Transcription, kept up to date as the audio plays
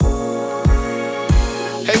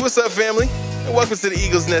Hey, what's up, family? And welcome to the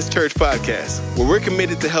Eagles Nest Church podcast, where we're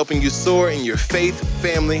committed to helping you soar in your faith,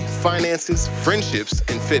 family, finances, friendships,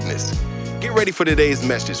 and fitness. Get ready for today's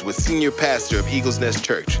message with Senior Pastor of Eagles Nest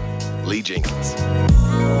Church, Lee Jenkins.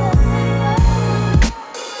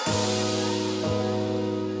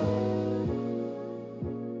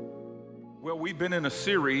 Well, we've been in a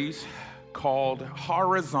series called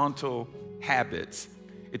Horizontal Habits.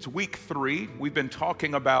 It's week 3. We've been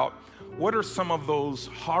talking about what are some of those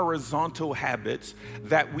horizontal habits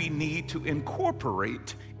that we need to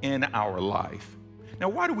incorporate in our life. Now,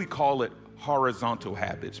 why do we call it horizontal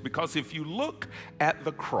habits? Because if you look at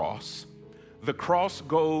the cross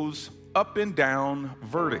goes up and down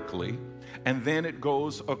vertically, and then it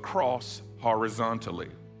goes across horizontally.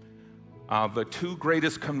 The 2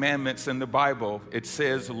 greatest commandments in the Bible, it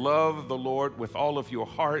says, love the Lord with all of your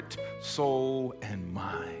heart, soul, and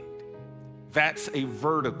mind. That's a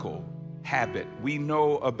vertical habit. We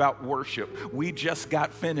know about worship. We just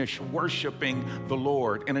got finished worshiping the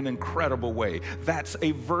Lord in an incredible way. That's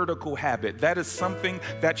a vertical habit. That is something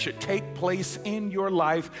that should take place in your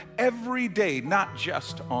life every day, not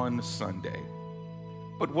just on Sunday.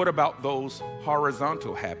 But what about those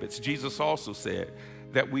horizontal habits? Jesus also said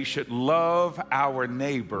that we should love our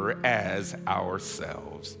neighbor as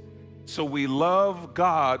ourselves. So we love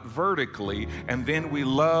God vertically, and then we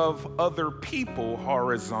love other people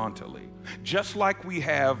horizontally. Just like we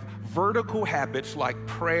have vertical habits like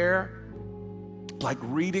prayer, like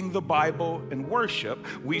reading the Bible and worship,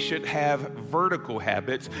 we should have vertical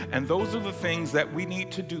habits, and those are the things that we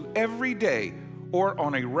need to do every day or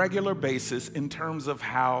on a regular basis in terms of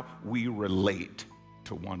how we relate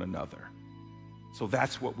to one another. So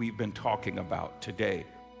that's what we've been talking about today.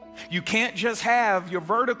 You can't just have your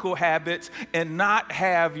vertical habits and not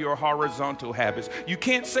have your horizontal habits. You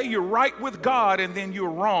can't say you're right with God and then you're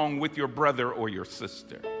wrong with your brother or your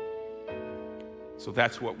sister. So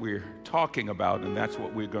that's what we're talking about, and that's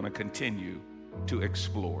what we're going to continue to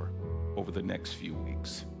explore over the next few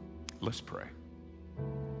weeks. Let's pray.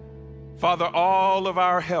 Father, all of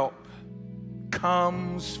our help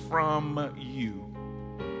comes from you.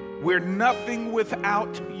 We're nothing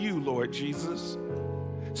without you, Lord Jesus.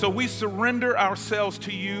 So we surrender ourselves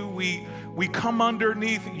to you. We come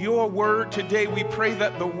underneath your word today. We pray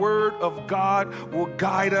that the word of God will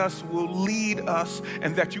guide us, will lead us,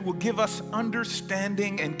 and that you will give us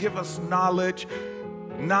understanding and give us knowledge,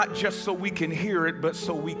 not just so we can hear it, but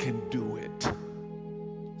so we can do it.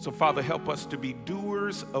 So, Father, help us to be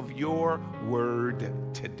doers of your word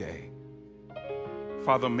today.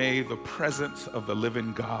 Father, may the presence of the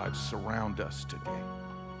living God surround us today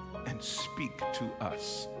and speak to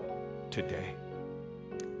us today.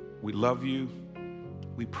 We love you.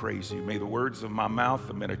 We praise you. May the words of my mouth,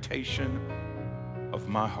 the meditation of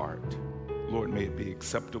my heart, Lord, may it be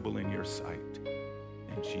acceptable in your sight.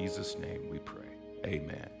 In Jesus' name we pray.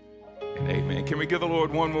 Amen and amen. Can we give the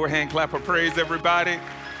Lord one more hand clap of praise, everybody?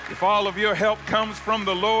 If all of your help comes from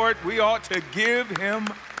the Lord, we ought to give him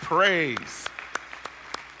praise.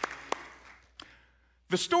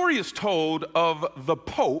 The story is told of the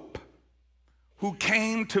Pope who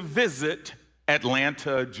came to visit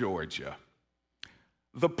Atlanta, Georgia.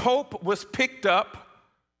 The Pope was picked up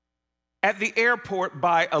at the airport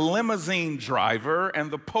by a limousine driver,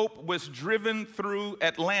 and the Pope was driven through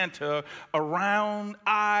Atlanta around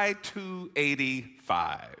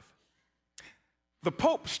I-285. The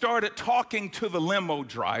Pope started talking to the limo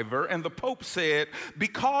driver, and the Pope said,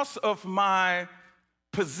 because of my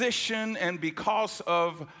position and because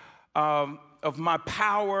of my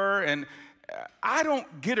power, and I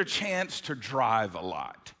don't get a chance to drive a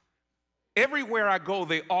lot. Everywhere I go,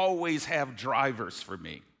 they always have drivers for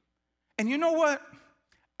me. And you know what?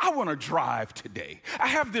 I want to drive today. I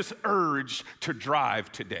have this urge to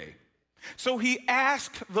drive today. So he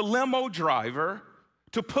asked the limo driver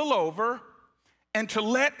to pull over and to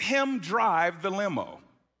let him drive the limo.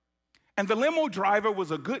 And the limo driver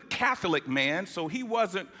was a good Catholic man, so he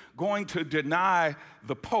wasn't going to deny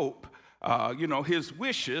the Pope, his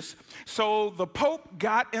wishes. So the Pope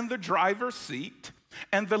got in the driver's seat,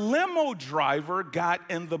 and the limo driver got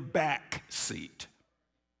in the back seat.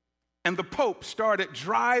 And the Pope started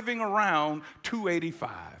driving around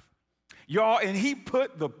 285. Y'all, and he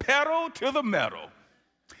put the pedal to the metal.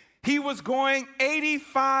 He was going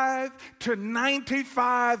 85 to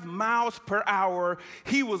 95 miles per hour.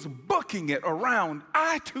 He was booking it around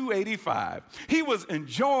I-285. He was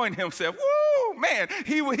enjoying himself. Woo, man,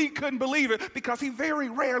 he couldn't believe it because he very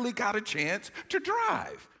rarely got a chance to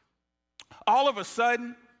drive. All of a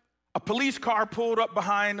sudden, a police car pulled up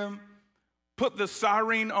behind him, put the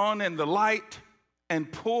siren on and the light,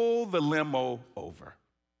 and pulled the limo over.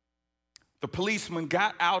 The policeman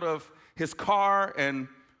got out of his car and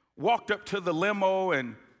walked up to the limo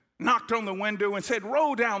and knocked on the window and said,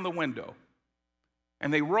 "Roll down the window."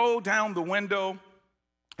 And they rolled down the window,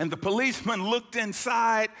 and the policeman looked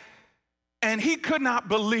inside, and he could not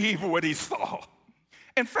believe what he saw.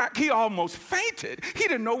 In fact, he almost fainted. He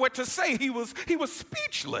didn't know what to say. He was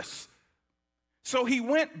speechless. So he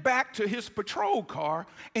went back to his patrol car,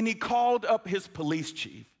 and he called up his police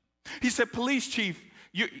chief. He said, "Police chief,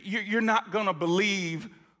 you're not going to believe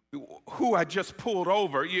who I just pulled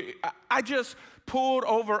over. I just pulled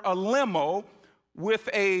over a limo with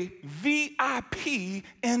a VIP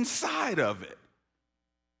inside of it."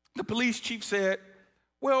 The police chief said,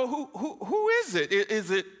 "Well, who is it?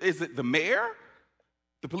 Is it the mayor?"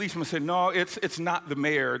 The policeman said, "No, it's not the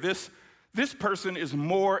mayor. This person is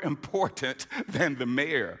more important than the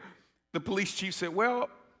mayor." The police chief said, "Well,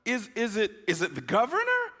 is it the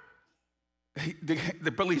governor?"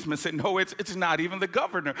 The policeman said, "No, it's not even the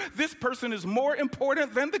governor. This person is more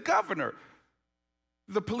important than the governor."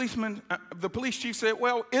 The police chief said,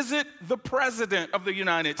 "Well, is it the president of the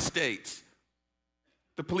United States?"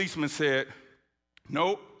 The policeman said,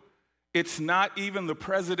 "Nope, it's not even the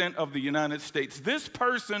president of the United States. This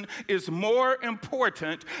person is more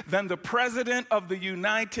important than the president of the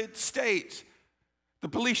United States." The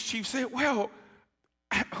police chief said, "Well,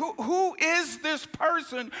 who is this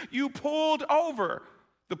person you pulled over?"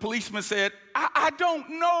 The policeman said, I don't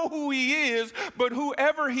know who he is, but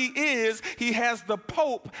whoever he is, he has the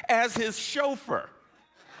Pope as his chauffeur."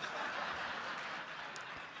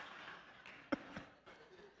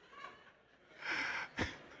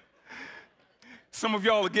 Some of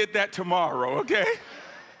y'all will get that tomorrow, okay?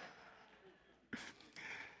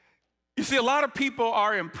 You see, a lot of people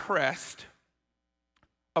are impressed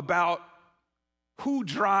about who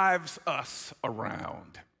drives us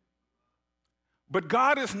around. But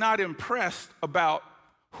God is not impressed about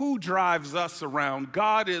who drives us around.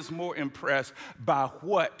 God is more impressed by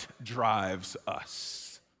what drives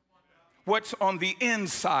us, what's on the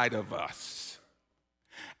inside of us.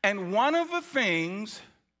 And one of the things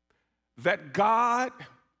that God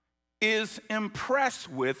is impressed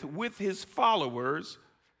with his followers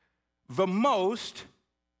the most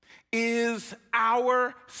is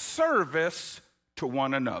our service to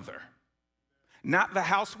one another. Not the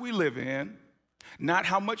house we live in, not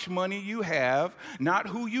how much money you have, not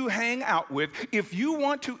who you hang out with. If you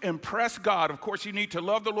want to impress God, of course, you need to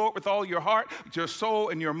love the Lord with all your heart, your soul,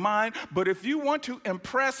 and your mind. But if you want to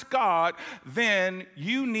impress God, then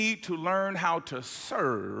you need to learn how to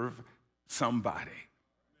serve somebody.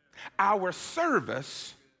 Our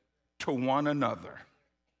service to one another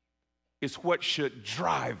is what should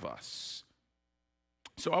drive us.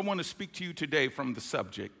 So I want to speak to you today from the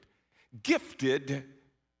subject, gifted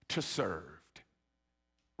to serve.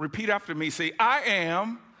 Repeat after me. Say, I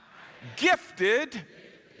am gifted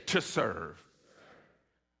to serve.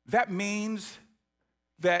 That means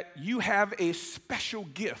that you have a special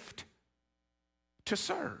gift to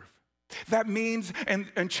serve. That means,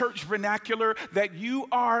 in church vernacular, that you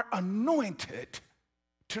are anointed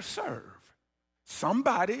to serve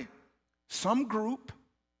somebody, some group,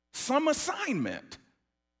 some assignment.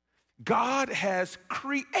 God has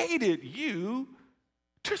created you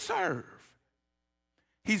to serve.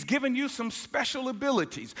 He's given you some special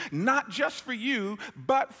abilities, not just for you,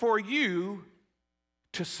 but for you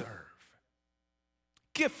to serve.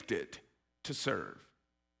 Gifted to serve.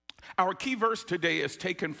 Our key verse today is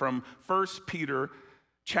taken from 1 Peter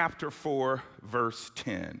chapter 4, verse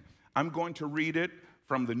 10. I'm going to read it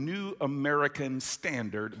from the New American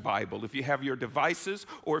Standard Bible. If you have your devices,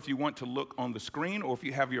 or if you want to look on the screen, or if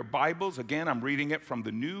you have your Bibles, again, I'm reading it from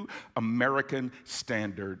the New American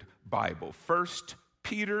Standard Bible. 1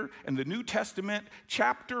 Peter in the New Testament,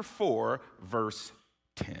 chapter 4, verse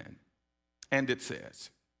 10. And it says,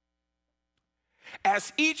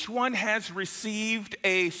 as each one has received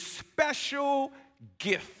a special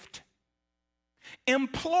gift,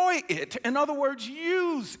 employ it, in other words,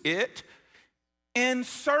 use it in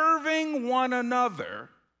serving one another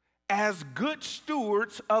as good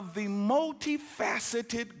stewards of the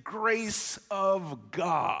multifaceted grace of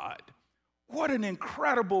God. What an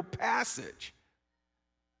incredible passage.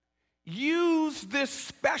 Use this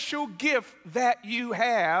special gift that you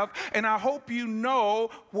have, and I hope you know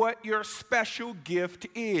what your special gift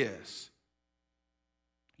is.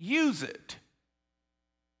 Use it.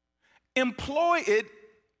 Employ it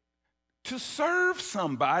to serve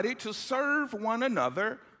somebody, to serve one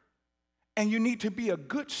another, and you need to be a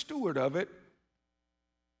good steward of it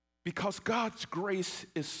because God's grace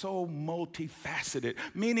is so multifaceted,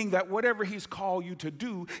 meaning that whatever He's called you to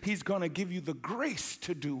do, He's going to give you the grace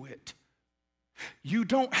to do it. You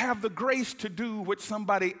don't have the grace to do what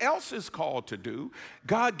somebody else is called to do.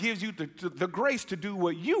 God gives you the grace to do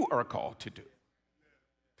what you are called to do.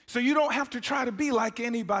 So you don't have to try to be like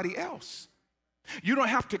anybody else. You don't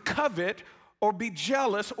have to covet or be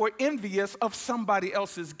jealous or envious of somebody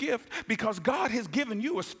else's gift, because God has given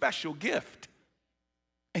you a special gift.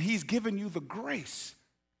 And he's given you the grace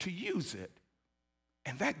to use it.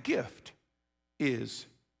 And that gift is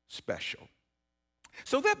special.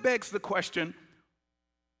 So that begs the question,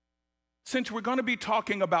 since we're going to be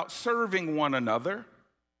talking about serving one another,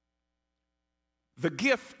 the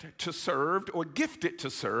gift to serve or gifted to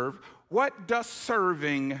serve, what does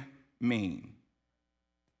serving mean?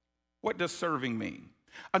 What does serving mean?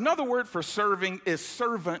 Another word for serving is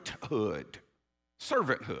servanthood.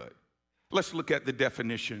 Servanthood. Let's look at the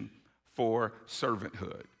definition for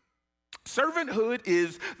servanthood. Servanthood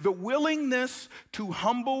is the willingness to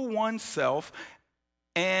humble oneself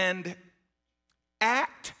and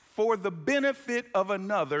act for the benefit of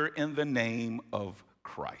another in the name of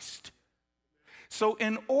Christ. So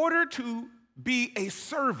in order to be a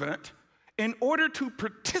servant, in order to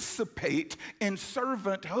participate in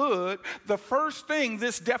servanthood, the first thing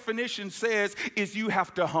this definition says is you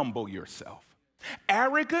have to humble yourself.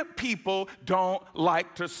 Arrogant people don't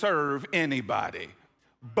like to serve anybody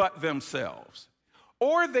but themselves.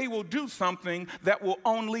 Or they will do something that will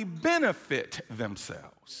only benefit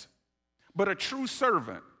themselves. But a true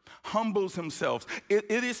servant humbles himself. It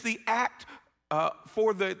is the act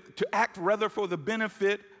to act rather for the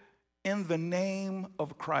benefit in the name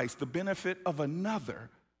of Christ, the benefit of another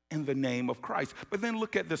in the name of Christ. But then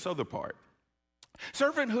look at this other part.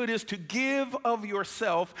 Servanthood is to give of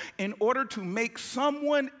yourself in order to make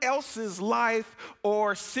someone else's life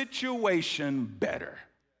or situation better.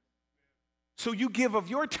 So you give of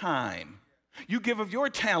your time, you give of your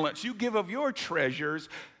talents, you give of your treasures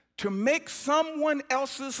to make someone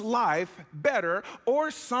else's life better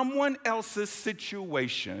or someone else's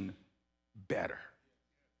situation better.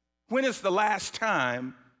 When is the last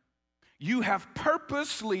time you have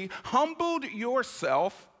purposely humbled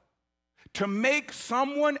yourself to make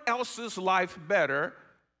someone else's life better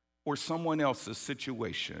or someone else's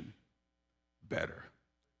situation better?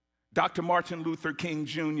 Dr. Martin Luther King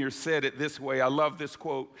Jr. said it this way. I love this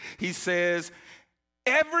quote. He says,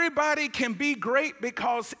 "Everybody can be great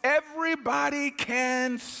because everybody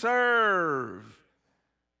can serve."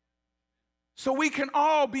 So we can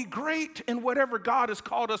all be great in whatever God has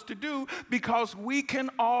called us to do because we can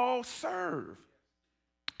all serve.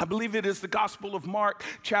 I believe it is the Gospel of Mark,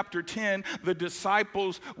 chapter 10. The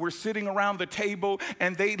disciples were sitting around the table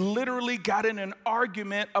and they literally got in an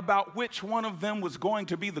argument about which one of them was going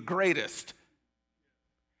to be the greatest.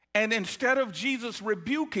 And instead of Jesus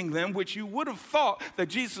rebuking them, which you would have thought that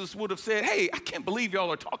Jesus would have said, "Hey, I can't believe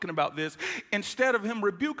y'all are talking about this." Instead of him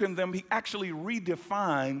rebuking them, he actually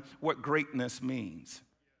redefined what greatness means.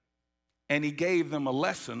 And he gave them a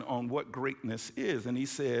lesson on what greatness is. And he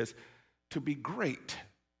says, to be great,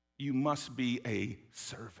 you must be a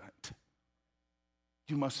servant.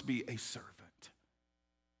 You must be a servant.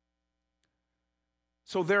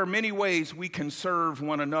 So there are many ways we can serve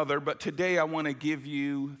one another, but today I want to give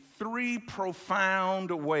you 3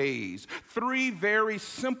 profound ways, 3 very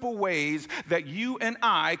simple ways that you and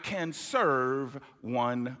I can serve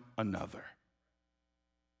one another.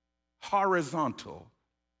 Horizontal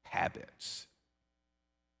habits.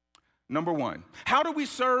 Number 1, how do we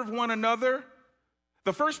serve one another?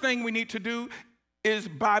 The first thing we need to do is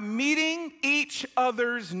by meeting each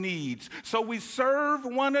other's needs. So we serve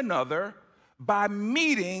one another by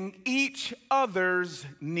meeting each other's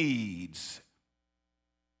needs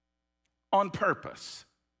on purpose.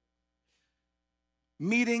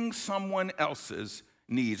 Meeting someone else's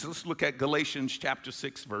needs. Let's look at Galatians chapter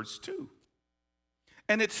 6, verse 2.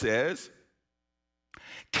 And it says,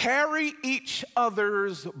 "Carry each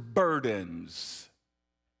other's burdens,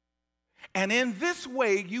 and in this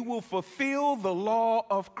way you will fulfill the law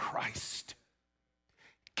of Christ."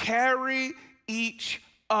 Carry each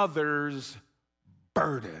other's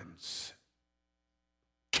burdens.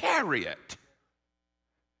 Carry it.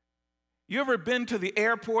 You ever been to the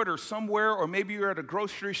airport or somewhere, or maybe you're at a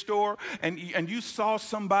grocery store and you saw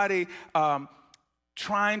somebody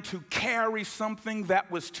trying to carry something that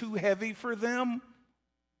was too heavy for them?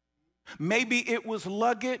 Maybe it was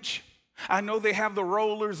luggage. I know they have the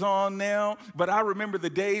rollers on now, but I remember the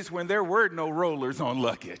days when there were no rollers on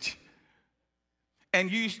luggage. And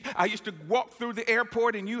I used to walk through the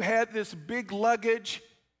airport and you had this big luggage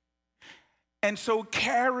And so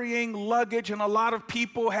carrying luggage, and a lot of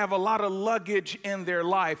people have a lot of luggage in their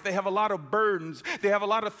life. They have a lot of burdens. They have a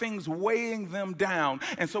lot of things weighing them down.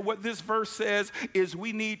 And so what this verse says is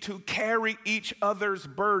we need to carry each other's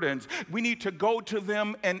burdens. We need to go to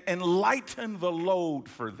them and lighten the load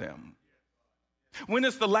for them. When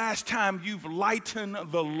is the last time you've lightened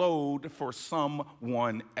the load for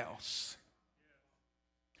someone else?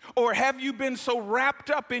 Or have you been so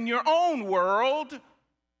wrapped up in your own world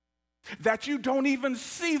that you don't even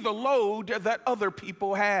see the load that other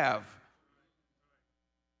people have?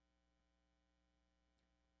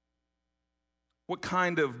 What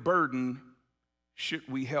kind of burden should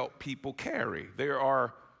we help people carry? There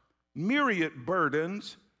are myriad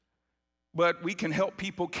burdens, but we can help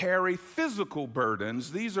people carry physical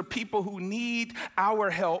burdens. These are people who need our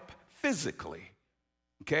help physically,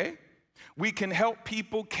 okay? We can help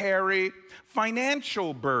people carry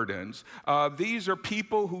financial burdens. These are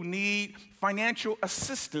people who need financial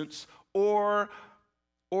assistance or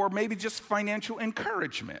maybe just financial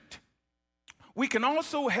encouragement. We can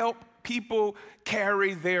also help people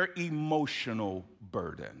carry their emotional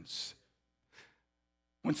burdens.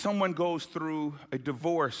 When someone goes through a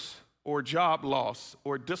divorce or job loss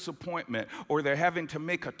or disappointment, or they're having to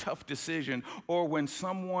make a tough decision, or when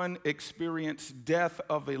someone experiences death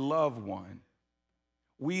of a loved one,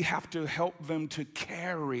 we have to help them to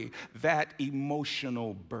carry that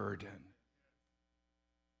emotional burden.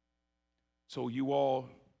 So you all,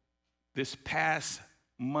 this past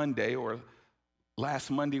Monday, or last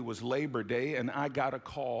Monday was Labor Day, and I got a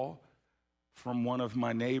call from one of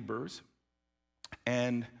my neighbors,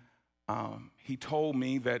 and he told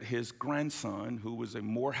me that his grandson, who was a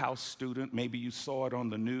Morehouse student, maybe you saw it on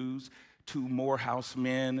the news, 2 Morehouse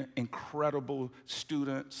men, incredible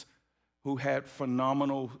students who had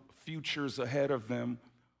phenomenal futures ahead of them,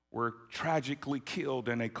 were tragically killed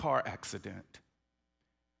in a car accident.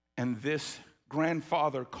 And this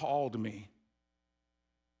grandfather called me,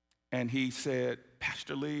 and he said,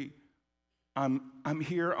 "Pastor Lee, I'm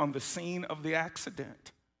here on the scene of the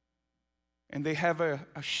accident, and they have a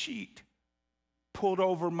sheet pulled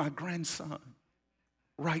over my grandson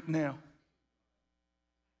right now."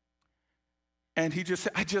 And he just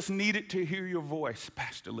said, "I just needed to hear your voice,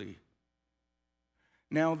 Pastor Lee."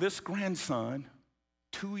 Now, this grandson,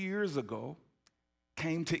 2 years ago,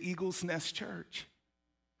 came to Eagles Nest Church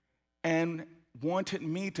and wanted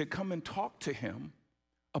me to come and talk to him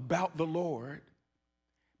about the Lord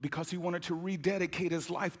because he wanted to rededicate his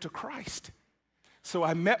life to Christ. So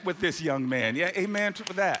I met with this young man. Yeah, amen to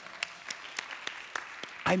that.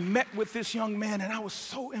 I met with this young man, and I was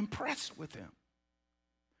so impressed with him.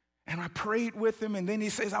 And I prayed with him, and then he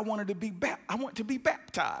says, I want to be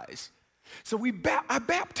baptized. So I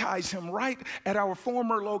baptized him right at our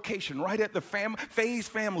former location, right at the Faze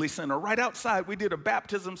Family Center, right outside. We did a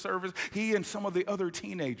baptism service, he and some of the other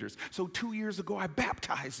teenagers. So 2 years ago, I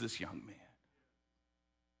baptized this young man.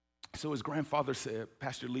 So his grandfather said,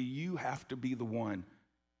 "Pastor Lee, you have to be the one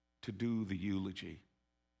to do the eulogy."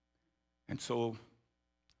 And so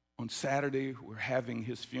on Saturday, we're having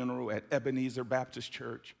his funeral at Ebenezer Baptist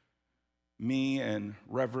Church. Me and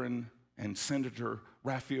Reverend and Senator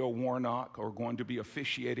Raphael Warnock are going to be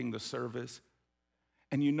officiating the service.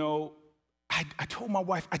 And you know, I told my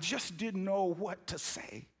wife, I just didn't know what to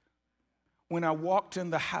say when I walked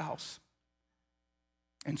in the house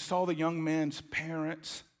and saw the young man's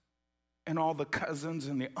parents and all the cousins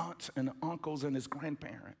and the aunts and the uncles and his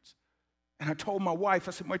grandparents. And I told my wife,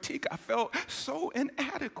 I said, "Martika, I felt so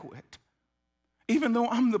inadequate. Even though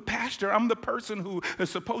I'm the pastor, I'm the person who is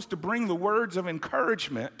supposed to bring the words of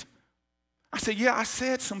encouragement. I said, yeah, I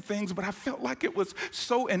said some things, but I felt like it was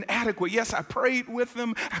so inadequate. Yes, I prayed with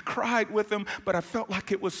them, I cried with them, but I felt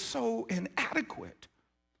like it was so inadequate."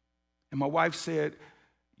 And my wife said,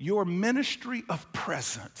 "Your ministry of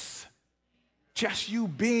presence, just you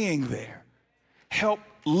being there,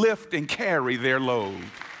 helped lift and carry their load."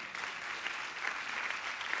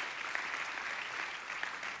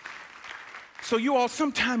 So you all,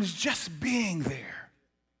 sometimes just being there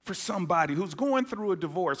for somebody who's going through a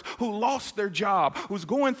divorce, who lost their job, who's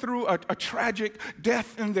going through a tragic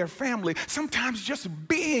death in their family, sometimes just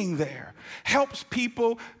being there helps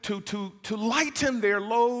people to lighten their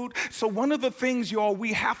load. So one of the things, y'all,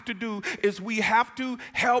 we have to do is we have to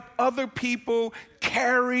help other people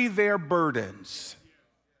carry their burdens.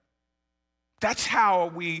 That's how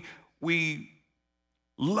we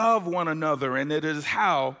love one another, and it is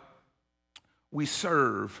how we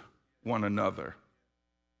serve one another.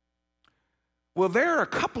 Well, there are a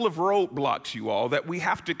couple of roadblocks, you all, that we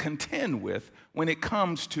have to contend with when it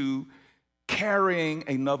comes to carrying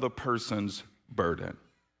another person's burden.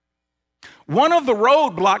 One of the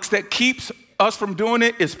roadblocks that keeps us from doing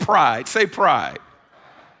it is pride. Say pride.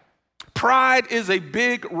 Pride is a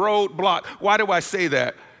big roadblock. Why do I say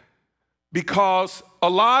that? Because a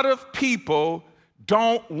lot of people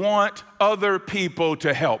don't want other people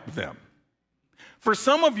to help them. For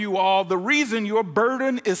some of you all, the reason your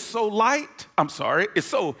burden is so is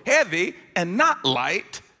so heavy and not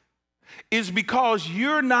light is because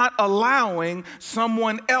you're not allowing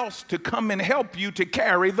someone else to come and help you to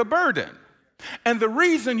carry the burden. And the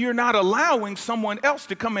reason you're not allowing someone else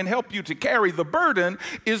to come and help you to carry the burden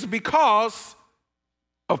is because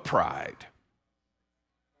of pride.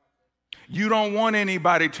 You don't want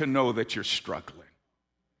anybody to know that you're struggling.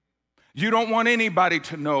 You don't want anybody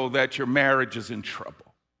to know that your marriage is in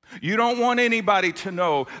trouble. You don't want anybody to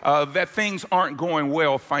know that things aren't going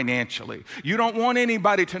well financially. You don't want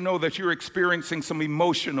anybody to know that you're experiencing some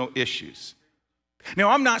emotional issues. Now,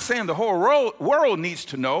 I'm not saying the whole world needs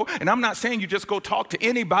to know, and I'm not saying you just go talk to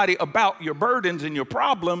anybody about your burdens and your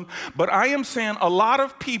problem, but I am saying a lot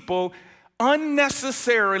of people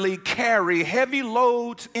unnecessarily carry heavy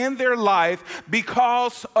loads in their life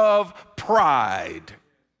because of pride.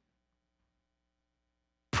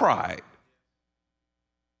 Pride.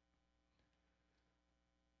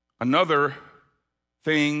 Another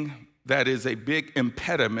thing that is a big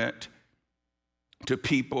impediment to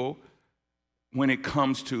people when it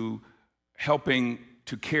comes to helping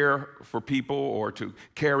to care for people or to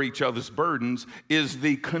carry each other's burdens is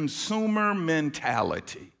the consumer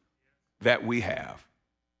mentality that we have.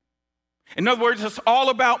 In other words, it's all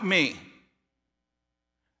about me.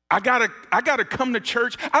 I gotta come to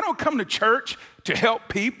church. I don't come to church to help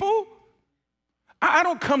people. I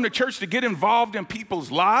don't come to church to get involved in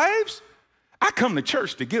people's lives. I come to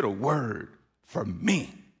church to get a word from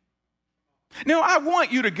me. Now, I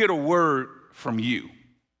want you to get a word from you,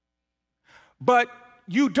 but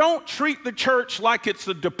you don't treat the church like it's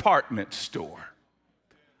a department store.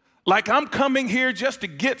 Like I'm coming here just to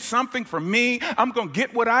get something from me. I'm going to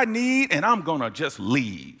get what I need and I'm going to just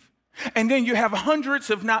leave. And then you have hundreds,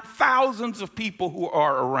 if not thousands of people who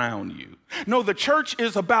are around you. No, the church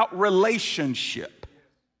is about relationship.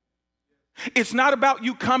 It's not about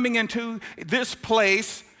you coming into this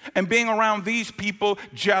place and being around these people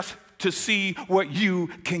just to see what you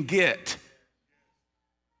can get.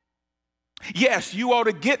 Yes, you ought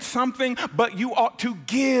to get something, but you ought to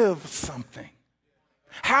give something.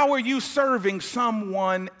 How are you serving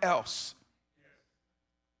someone else?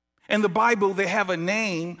 In the Bible, they have a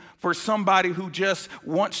name for somebody who just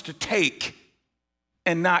wants to take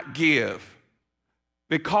and not give.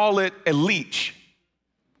 They call it a leech.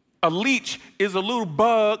 A leech is a little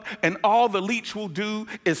bug, and all the leech will do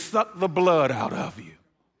is suck the blood out of you.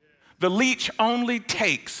 The leech only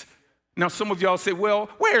takes. Now, some of y'all say, well,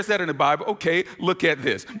 where is that in the Bible? Okay, look at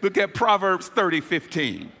this. Look at Proverbs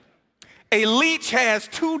 30:15. A leech has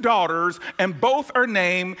 2 daughters, and both are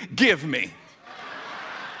named Give Me.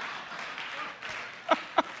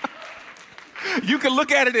 You can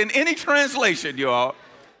look at it in any translation, y'all.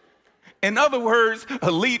 In other words, a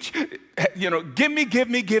leech, give me. Give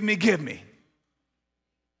me. Give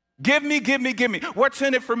me. What's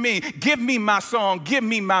in it for me? Give me my song. Give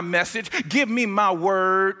me my message. Give me my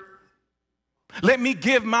word. Let me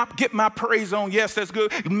get my praise on. Yes, that's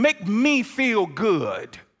good. Make me feel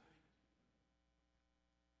good.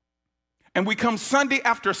 And we come Sunday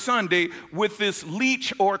after Sunday with this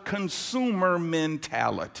leech or consumer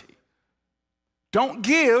mentality. Don't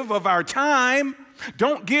give of our time.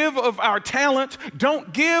 Don't give of our talent.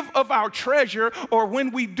 Don't give of our treasure. Or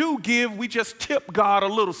when we do give, we just tip God a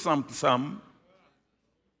little something.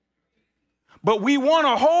 But we want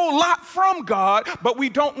a whole lot from God, but we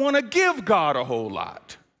don't want to give God a whole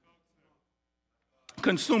lot.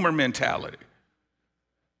 Consumer mentality.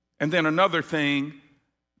 And then another thing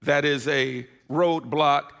that is a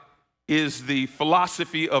roadblock is the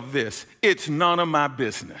philosophy of this: it's none of my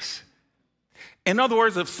business. In other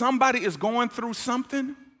words, if somebody is going through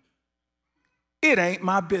something, it ain't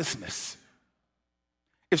my business.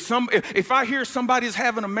 If I hear somebody's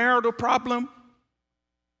having a marital problem,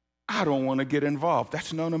 I don't want to get involved.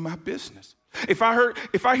 That's none of my business. If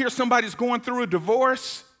I hear somebody's going through a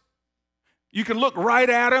divorce, you can look right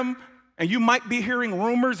at them and you might be hearing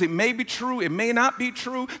rumors. It may be true. It may not be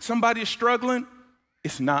true. Somebody is struggling.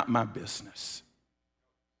 It's not my business.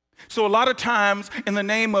 So a lot of times, in the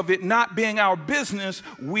name of it not being our business,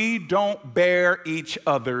 we don't bear each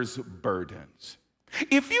other's burdens.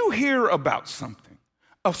 If you hear about something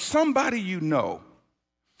of somebody you know,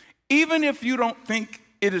 even if you don't think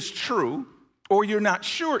it is true or you're not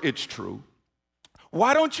sure it's true,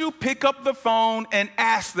 why don't you pick up the phone and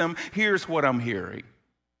ask them, here's what I'm hearing.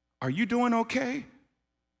 Are you doing okay?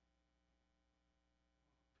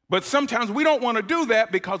 But sometimes we don't want to do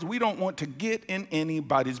that because we don't want to get in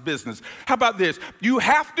anybody's business. How about this? You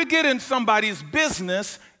have to get in somebody's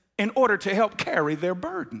business in order to help carry their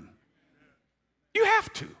burden. You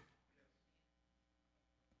have to.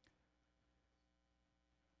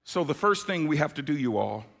 So the first thing we have to do, you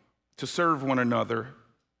all, to serve one another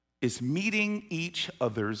is meeting each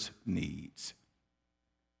other's needs.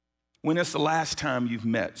 When is the last time you've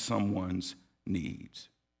met someone's needs?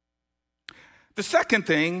 The second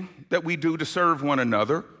thing that we do to serve one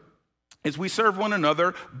another is we serve one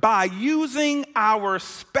another by using our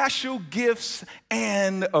special gifts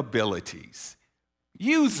and abilities.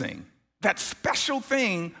 Using that special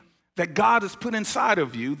thing that God has put inside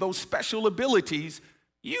of you, those special abilities,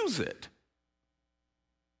 use it.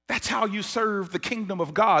 That's how you serve the kingdom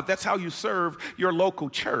of God. That's how you serve your local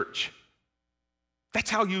church. That's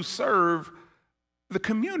how you serve the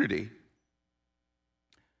community.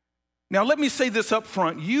 Now, let me say this up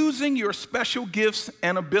front. Using your special gifts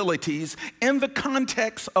and abilities in the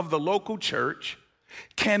context of the local church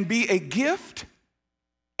can be a gift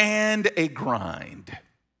and a grind.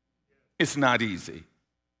 It's not easy.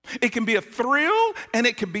 It can be a thrill and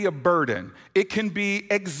it can be a burden. It can be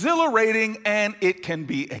exhilarating and it can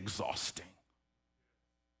be exhausting.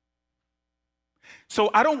 So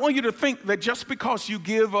I don't want you to think that just because you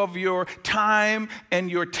give of your time and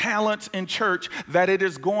your talents in church that it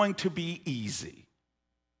is going to be easy.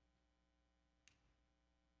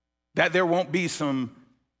 That there won't be some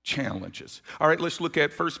challenges. All right, let's look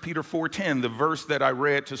at 1 Peter 4:10, the verse that I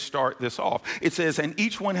read to start this off. It says, and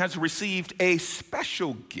each one has received a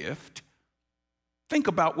special gift. Think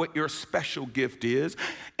about what your special gift is.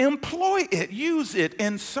 Employ it, use it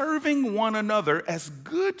in serving one another as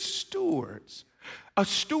good stewards. A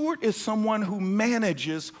steward is someone who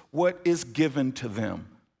manages what is given to them.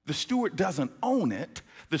 The steward doesn't own it.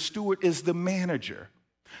 The steward is the manager.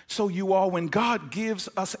 So you all, when God gives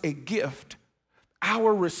us a gift,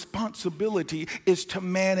 our responsibility is to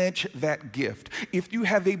manage that gift. If you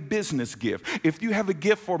have a business gift, if you have a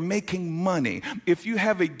gift for making money, if you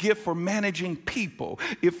have a gift for managing people,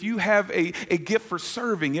 if you have a gift for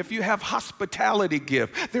serving, if you have hospitality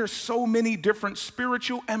gift, there's so many different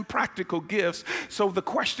spiritual and practical gifts. So the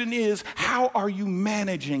question is, how are you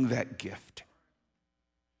managing that gift?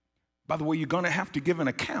 By the way, you're going to have to give an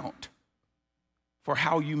account for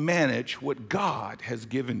how you manage what God has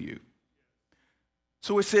given you.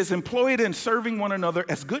 So it says, employ it in serving one another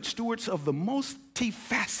as good stewards of the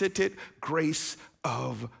multifaceted grace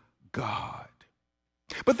of God.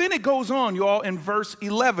 But then it goes on, y'all, in verse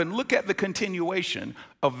 11. Look at the continuation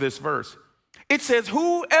of this verse. It says,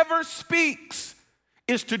 whoever speaks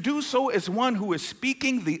is to do so as one who is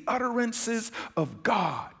speaking the utterances of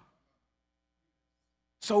God.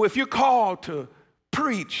 So if you're called to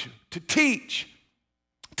preach, to teach,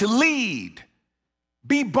 to lead,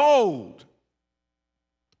 be bold,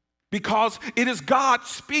 because it is God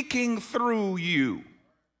speaking through you.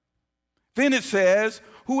 Then it says,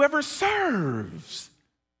 whoever serves.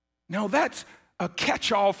 Now that's a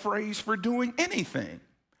catch-all phrase for doing anything.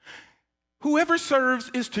 Whoever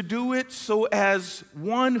serves is to do it so as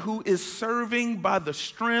one who is serving by the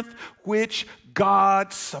strength which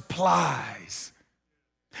God supplies.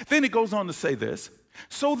 Then it goes on to say this,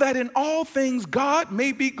 so that in all things God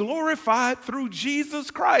may be glorified through Jesus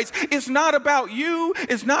Christ. It's not about you.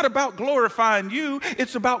 It's not about glorifying you.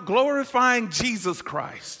 It's about glorifying Jesus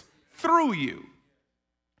Christ through you,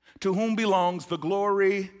 to whom belongs the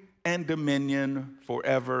glory and dominion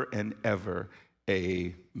forever and ever.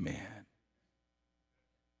 Amen.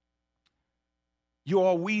 You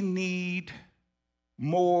all, we need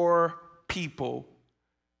more people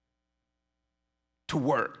to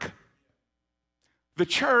work. The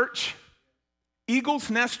church, Eagles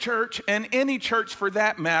Nest Church, and any church for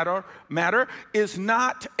that matter, is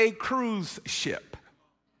not a cruise ship.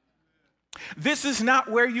 This is not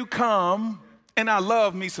where you come, and I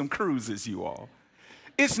love me some cruises, you all.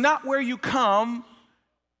 It's not where you come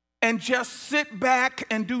and just sit back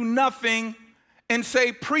and do nothing and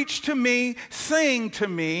say, preach to me, sing to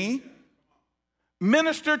me,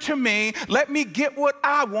 minister to me, let me get what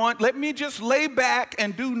I want, let me just lay back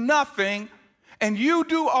and do nothing, and you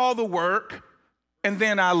do all the work, and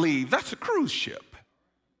then I leave. That's a cruise ship.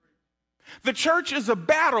 The church is a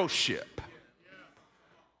battleship.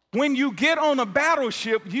 When you get on a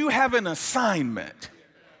battleship, you have an assignment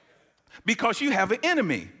because you have an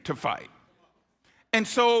enemy to fight. And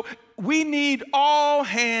so we need all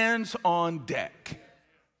hands on deck.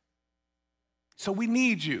 So we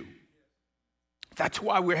need you. That's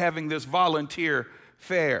why we're having this volunteer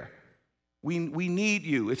fair. We need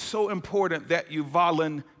you. It's so important that you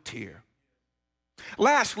volunteer.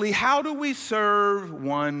 Lastly, how do we serve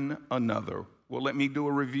one another? Well, let me do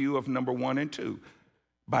a review of number 1 and 2.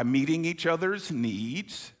 By meeting each other's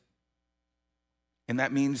needs, and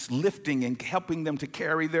that means lifting and helping them to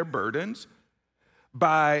carry their burdens.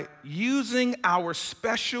 By using our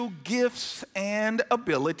special gifts and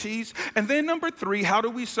abilities. And then number 3, how do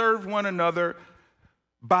we serve one another?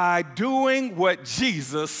 By doing what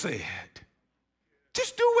Jesus said.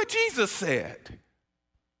 Just do what Jesus said.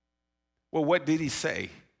 Well, what did he say?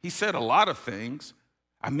 He said a lot of things.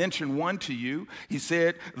 I mentioned one to you. He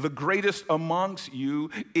said, the greatest amongst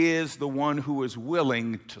you is the one who is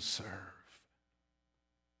willing to serve.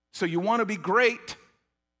 So you want to be great?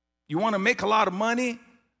 You want to make a lot of money?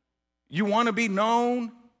 You want to be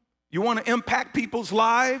known? You want to impact people's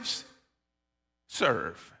lives?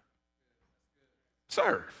 Serve.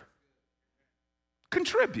 Serve.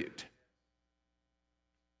 Contribute.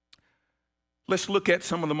 Let's look at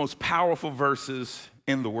some of the most powerful verses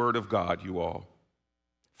in the Word of God, you all.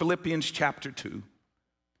 Philippians chapter 2.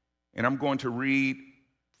 And I'm going to read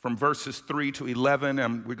from verses 3 to 11,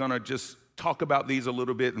 and we're going to just talk about these a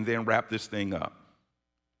little bit and then wrap this thing up.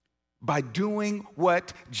 By doing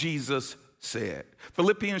what Jesus said.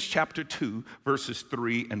 Philippians chapter 2, verses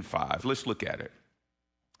 3 and 5. Let's look at it.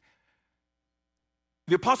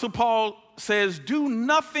 The Apostle Paul says, do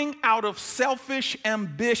nothing out of selfish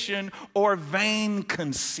ambition or vain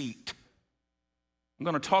conceit. I'm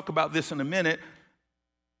going to talk about this in a minute,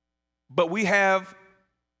 but we have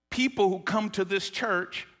people who come to this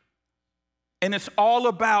church, and it's all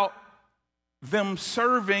about them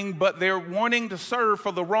serving, but they're wanting to serve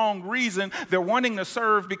for the wrong reason. They're wanting to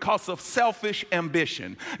serve because of selfish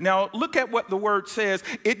ambition. Now, look at what the word says.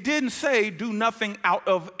 It didn't say do nothing out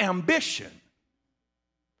of ambition,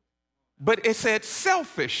 but it said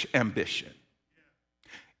selfish ambition.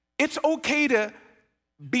 It's okay to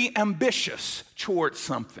be ambitious towards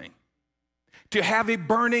something, to have a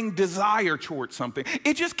burning desire towards something.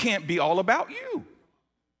 It just can't be all about you.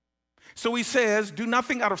 So he says, do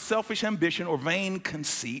nothing out of selfish ambition or vain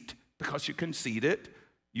conceit, because you're conceited.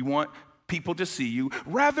 You want people to see you.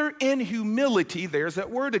 Rather, in humility, there's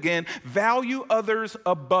that word again, value others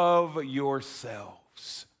above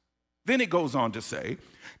yourselves. Then it goes on to say,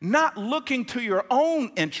 not looking to your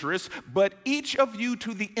own interests, but each of you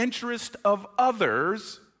to the interest of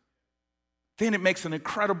others. Then it makes an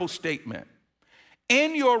incredible statement.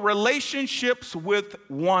 In your relationships with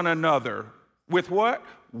one another. With what?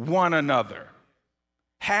 One another.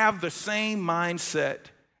 Have the same mindset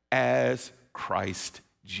as Christ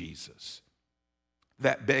Jesus.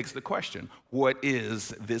 That begs the question, what is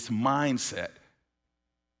this mindset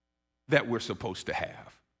that we're supposed to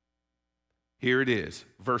have? Here it is,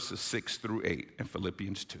 verses 6 through 8 in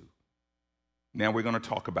Philippians 2. Now we're going to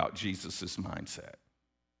talk about Jesus' mindset.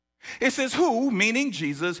 It says, who, meaning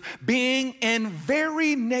Jesus, being in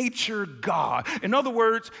very nature God. In other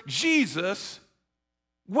words, Jesus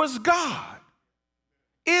was God,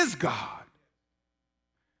 is God.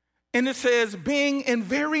 And it says, being in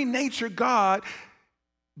very nature God,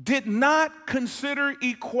 did not consider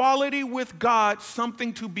equality with God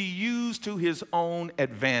something to be used to his own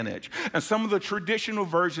advantage. And some of the traditional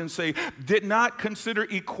versions say, did not consider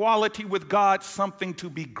equality with God something to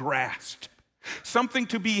be grasped, something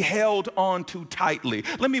to be held on to tightly.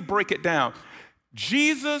 Let me break it down.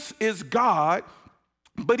 Jesus is God,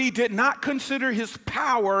 but he did not consider his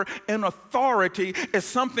power and authority as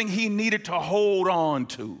something he needed to hold on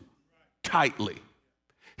to tightly.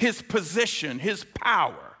 His position, his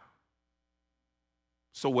power.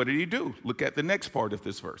 So what did he do? Look at the next part of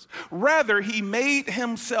this verse. Rather, he made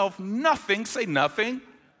himself nothing, say nothing,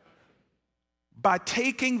 by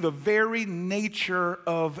taking the very nature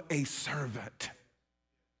of a servant,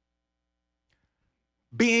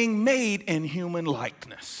 being made in human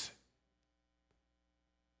likeness.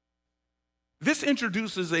 This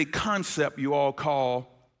introduces a concept you all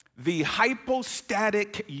call the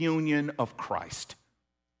hypostatic union of Christ.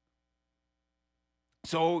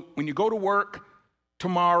 So when you go to work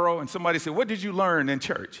tomorrow and somebody says, what did you learn in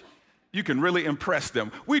church? You can really impress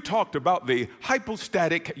them. We talked about the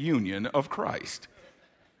hypostatic union of Christ.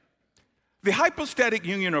 The hypostatic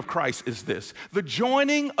union of Christ is this: the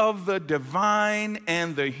joining of the divine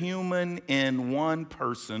and the human in one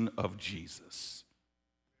person of Jesus.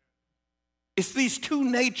 It's these two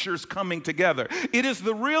natures coming together. It is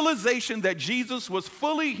the realization that Jesus was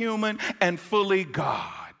fully human and fully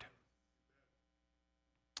God.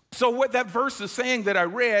 So what that verse is saying that I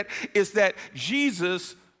read is that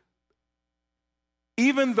Jesus,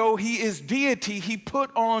 even though he is deity, he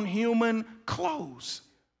put on human clothes.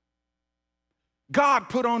 God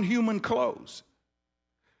put on human clothes.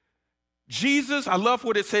 Jesus, I love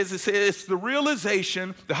what it says. It says it's the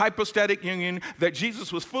realization, the hypostatic union, that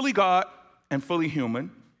Jesus was fully God and fully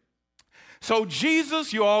human. So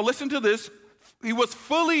Jesus, you all listen to this, he was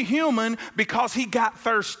fully human because he got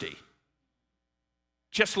thirsty,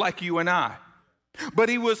 just like you and I. But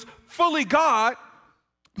he was fully God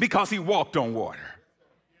because he walked on water.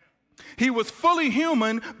 He was fully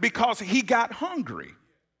human because he got hungry.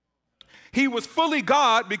 He was fully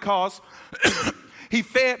God because he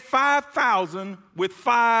fed 5,000 with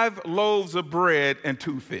 5 loaves of bread and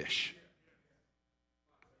 2 fish.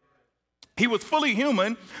 He was fully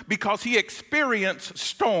human because he experienced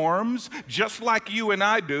storms just like you and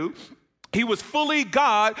I do. He was fully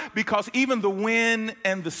God because even the wind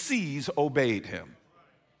and the seas obeyed him.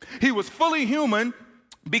 He was fully human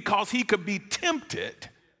because he could be tempted.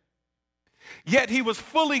 Yet he was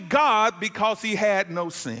fully God because he had no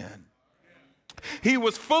sin. He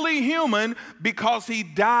was fully human because he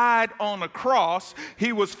died on a cross.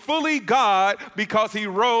 He was fully God because he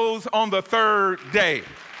rose on the 3rd day.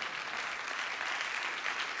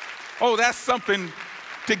 Oh, that's something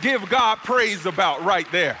to give God praise about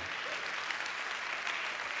right there.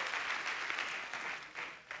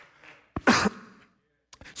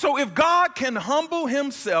 So if God can humble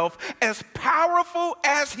himself as powerful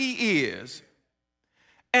as he is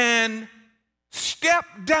and step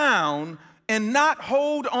down and not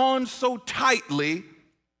hold on so tightly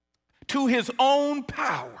to his own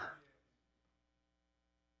power,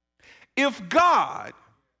 if God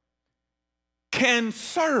can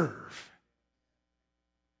serve,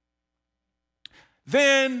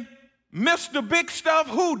 then Mr. Big Stuff,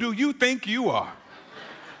 who do you think you are?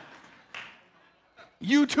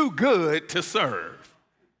 You too good to serve.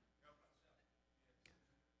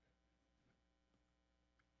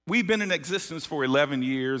 We've been in existence for 11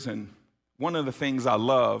 years, and one of the things I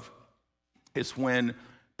love is when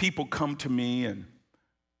people come to me, and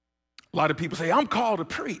a lot of people say, I'm called to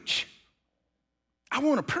preach. I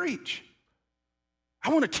want to preach. I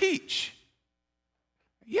want to teach.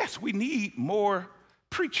 Yes, we need more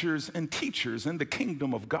preachers and teachers in the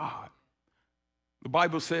kingdom of God. The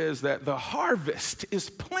Bible says that the harvest is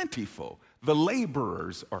plentiful, the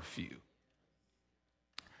laborers are few.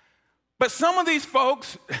 But some of these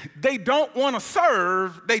folks, they don't want to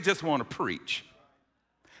serve, they just want to preach.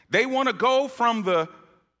 They want to go from the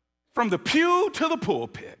pew to the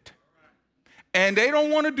pulpit. And they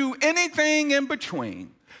don't want to do anything in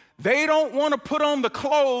between. They don't want to put on the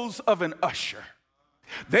clothes of an usher.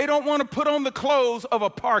 They don't want to put on the clothes of a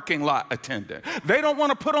parking lot attendant. They don't want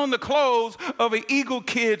to put on the clothes of an Eagle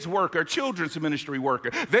Kids worker, children's ministry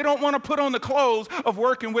worker. They don't want to put on the clothes of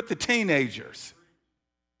working with the teenagers.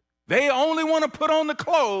 They only want to put on the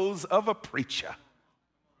clothes of a preacher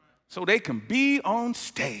so they can be on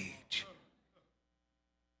stage.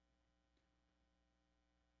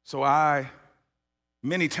 So I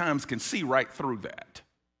many times can see right through that.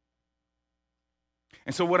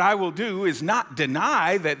 And so what I will do is not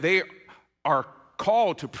deny that they are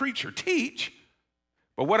called to preach or teach,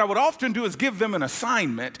 but what I would often do is give them an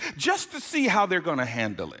assignment just to see how they're going to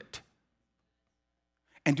handle it.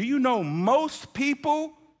 And do you know most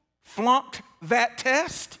people flunked that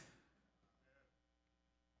test?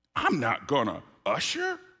 I'm not going to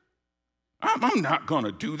usher. I'm not going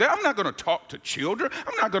to do that. I'm not going to talk to children.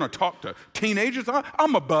 I'm not going to talk to teenagers.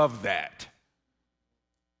 I'm above that.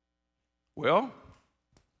 Well,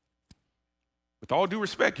 with all due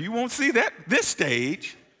respect, you won't see this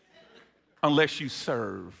stage unless you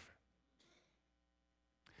serve.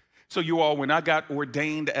 So you all, when I got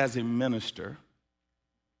ordained as a minister,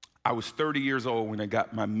 I was 30 years old when I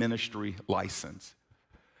got my ministry license.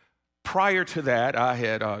 Prior to that, I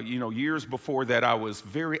had, years before that, I was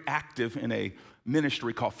very active in a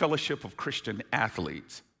ministry called Fellowship of Christian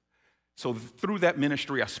Athletes. So through that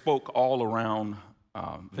ministry, I spoke all around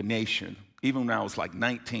the nation. Even when I was like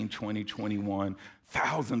 19, 20, 21,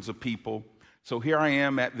 thousands of people. So here I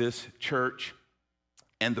am at this church,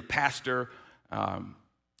 and the pastor,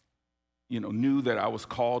 knew that I was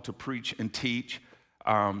called to preach and teach.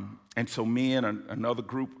 And so me and another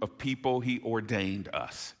group of people, he ordained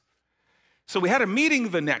us. So we had a meeting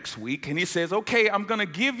the next week, and he says, okay, I'm going to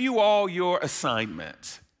give you all your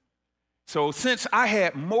assignments. So since I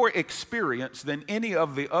had more experience than any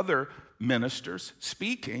of the other ministers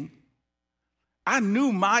speaking, I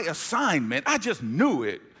knew my assignment. I just knew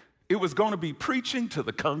it. It was going to be preaching to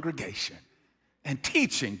the congregation and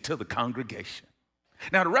teaching to the congregation.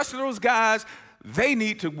 Now, the rest of those guys, they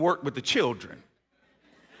need to work with the children.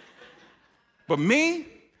 But me,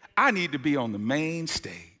 I need to be on the main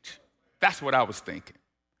stage. That's what I was thinking.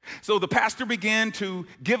 So the pastor began to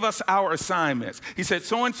give us our assignments. He said,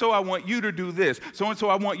 so-and-so, I want you to do this. So-and-so,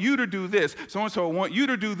 I want you to do this. So-and-so, I want you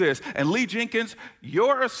to do this. And Lee Jenkins,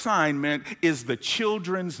 your assignment is the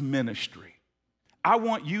children's ministry. I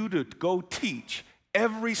want you to go teach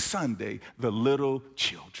every Sunday the little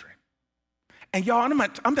children. And y'all, I'm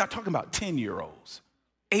not talking about 10-year-olds,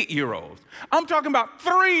 8-year-olds. I'm talking about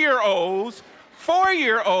 3-year-olds,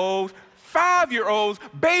 4-year-olds, 5-year-olds,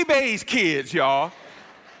 baby's kids, y'all.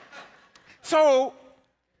 So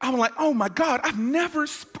I'm like, oh my God, I've never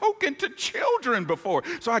spoken to children before.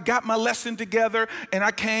 So I got my lesson together and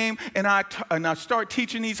I came and I started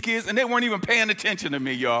teaching these kids, and they weren't even paying attention to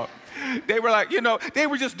me, y'all. They were like, they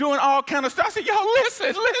were just doing all kind of stuff. I said, y'all,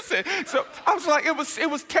 listen. So I was like, it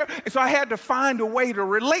was terrible. And so I had to find a way to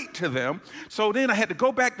relate to them. So then I had to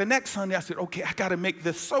go back the next Sunday. I said, okay, I got to make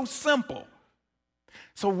this so simple.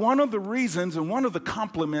 So one of the reasons and one of the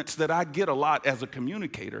compliments that I get a lot as a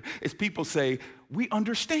communicator is people say, we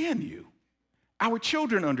understand you. Our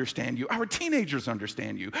children understand you. Our teenagers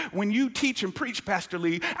understand you. When you teach and preach, Pastor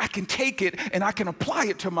Lee, I can take it and I can apply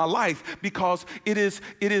it to my life because it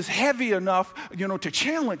is heavy enough, to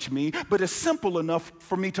challenge me, but it's simple enough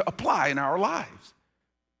for me to apply in our lives.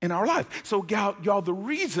 In our life. So y'all, the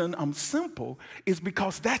reason I'm simple is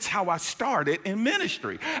because that's how I started in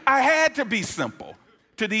ministry. I had to be simple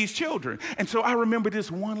to these children. And so I remember this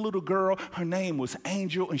one little girl, her name was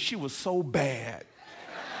Angel, and she was so bad.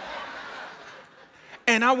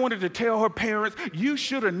 And I wanted to tell her parents, you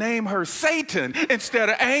should have named her Satan instead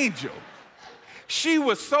of Angel. She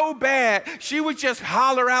was so bad, she would just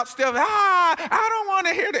holler out stuff, I don't want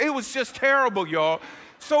to hear that. It was just terrible, y'all.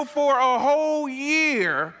 So for a whole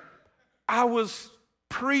year, I was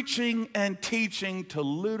preaching and teaching to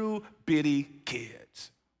little bitty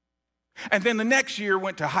kids. And then the next year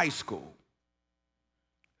went to high school.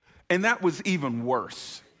 And that was even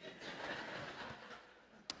worse.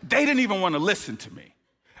 They didn't even want to listen to me.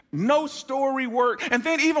 No story worked. And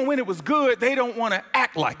then even when it was good, they don't want to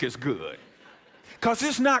act like it's good. Because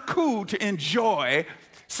it's not cool to enjoy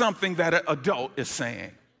something that an adult is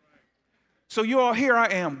saying. So you all, here I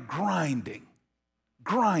am grinding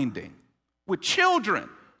with children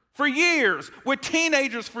for years, with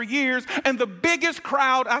teenagers for years, and the biggest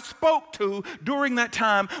crowd I spoke to during that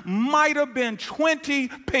time might have been 20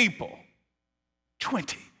 people.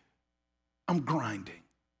 20. I'm grinding.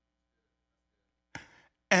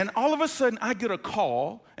 And all of a sudden I get a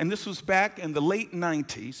call, and this was back in the late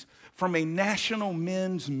 90s, from a national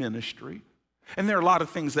men's ministry. And there are a lot of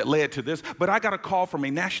things that led to this, but I got a call from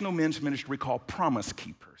a national men's ministry called Promise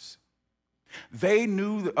Keepers. They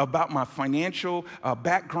knew about my financial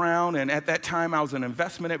background, and at that time I was an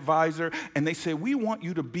investment advisor, and they said, we want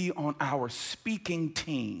you to be on our speaking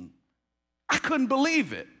team. I couldn't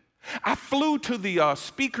believe it. I flew to the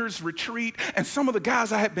speakers retreat, and some of the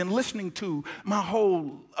guys I had been listening to my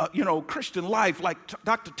whole Christian life, like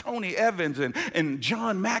Dr. Tony Evans and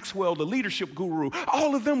John Maxwell, the leadership guru,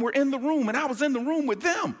 all of them were in the room, and I was in the room with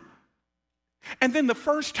them. And then the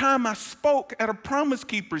first time I spoke at a Promise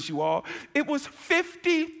Keepers, you all, it was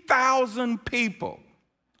 50,000 people.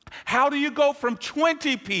 How do you go from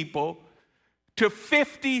 20 people to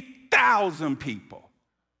 50,000 people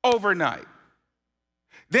overnight?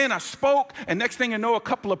 Then I spoke, and next thing you know, a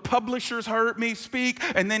couple of publishers heard me speak,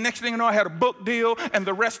 and then next thing you know, I had a book deal, and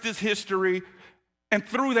the rest is history. And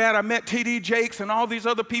through that, I met T.D. Jakes and all these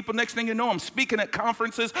other people. Next thing you know, I'm speaking at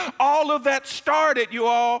conferences. All of that started, you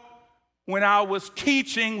all, when I was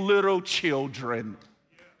teaching little children.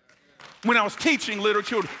 When I was teaching little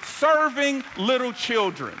children, serving little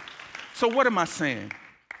children. So what am I saying?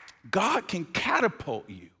 God can catapult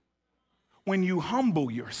you when you humble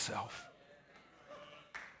yourself.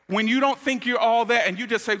 When you don't think you're all that and you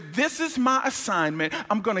just say, this is my assignment,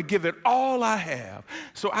 I'm going to give it all I have.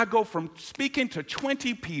 So I go from speaking to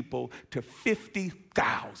 20 people to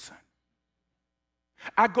 50,000.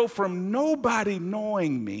 I go from nobody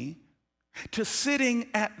knowing me to sitting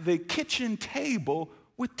at the kitchen table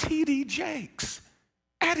with T.D. Jakes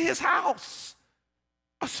at his house,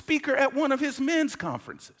 a speaker at one of his men's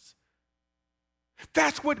conferences.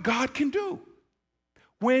 That's what God can do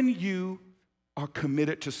when you are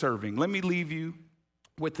committed to serving. Let me leave you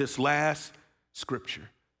with this last scripture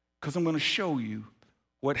because I'm going to show you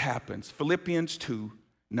what happens. Philippians 2,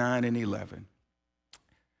 9 and 11.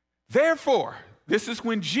 Therefore, this is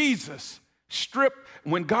when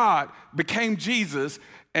when God became Jesus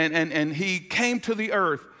and he came to the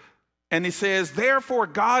earth. And he says, therefore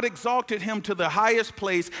God exalted him to the highest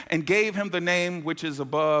place and gave him the name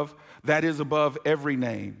that is above every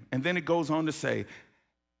name. And then it goes on to say,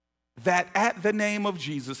 that at the name of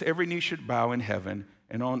Jesus, every knee should bow in heaven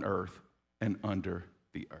and on earth and under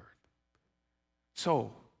the earth.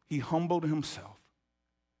 So he humbled himself,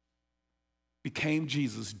 became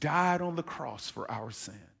Jesus, died on the cross for our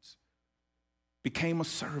sins, became a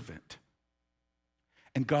servant,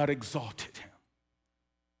 and God exalted him.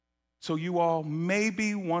 So you all,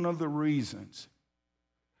 maybe one of the reasons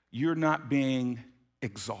you're not being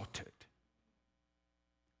exalted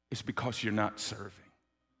is because you're not serving.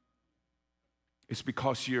 It's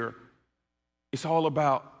because it's all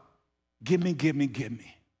about give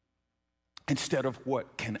me, instead of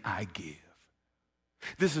what can I give.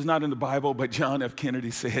 This is not in the Bible, but John F.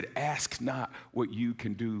 Kennedy said, ask not what you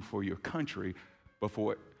can do for your country,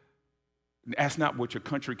 ask not what your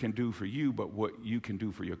country can do for you, but what you can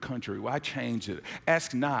do for your country. Well, I changed it.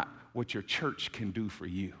 Ask not what your church can do for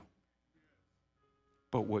you,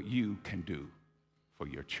 but what you can do for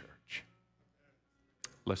your church.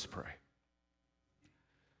 Let's pray.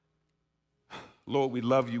 Lord, we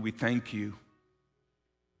love you. We thank you.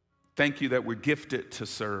 Thank you that we're gifted to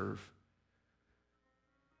serve.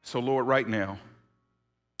 So, Lord, right now,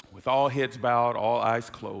 with all heads bowed, all eyes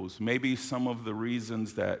closed, maybe some of the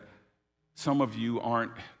reasons that some of you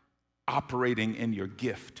aren't operating in your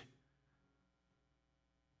gift,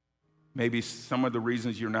 maybe some of the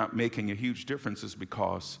reasons you're not making a huge difference is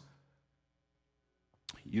because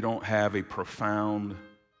you don't have a profound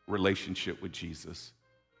relationship with Jesus.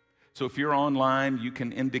 So if you're online, you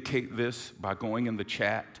can indicate this by going in the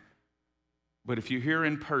chat. But if you're here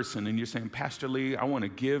in person and you're saying, Pastor Lee, I want to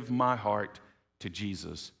give my heart to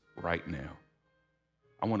Jesus right now.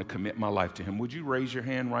 I want to commit my life to him. Would you raise your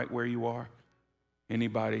hand right where you are?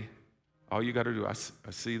 Anybody? All you got to do, I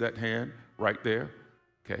see that hand right there.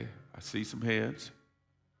 Okay, I see some hands.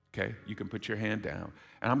 Okay, you can put your hand down.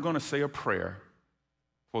 And I'm going to say a prayer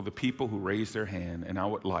for the people who raise their hand, and I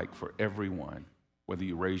would like for everyone, whether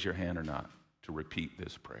you raise your hand or not, to repeat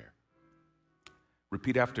this prayer.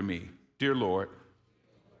 Repeat after me. Dear Lord,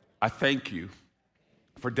 I thank you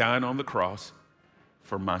for dying on the cross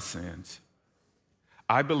for my sins.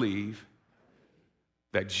 I believe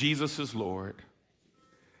that Jesus is Lord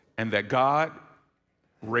and that God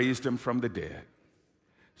raised him from the dead.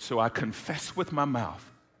 So I confess with my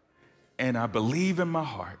mouth and I believe in my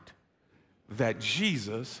heart that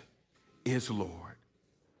Jesus is Lord.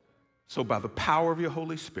 So by the power of your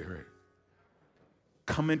Holy Spirit,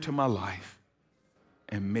 come into my life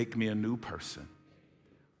and make me a new person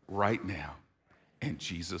right now. In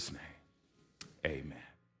Jesus' name, amen.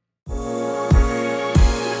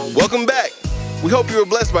 Welcome back. We hope you were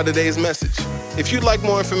blessed by today's message. If you'd like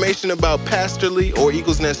more information about Pastor Lee or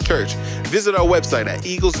Eagles Nest Church, visit our website at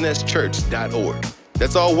eaglesnestchurch.org.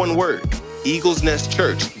 That's all one word,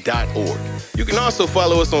 eaglesnestchurch.org. You can also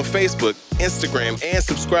follow us on Facebook, Instagram, and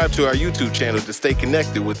subscribe to our YouTube channel to stay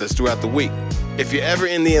connected with us throughout the week. If you're ever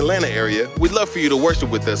in the Atlanta area, we'd love for you to worship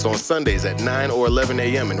with us on Sundays at 9 or 11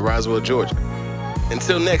 a.m. in Roswell, Georgia.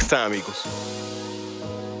 Until next time, Eagles.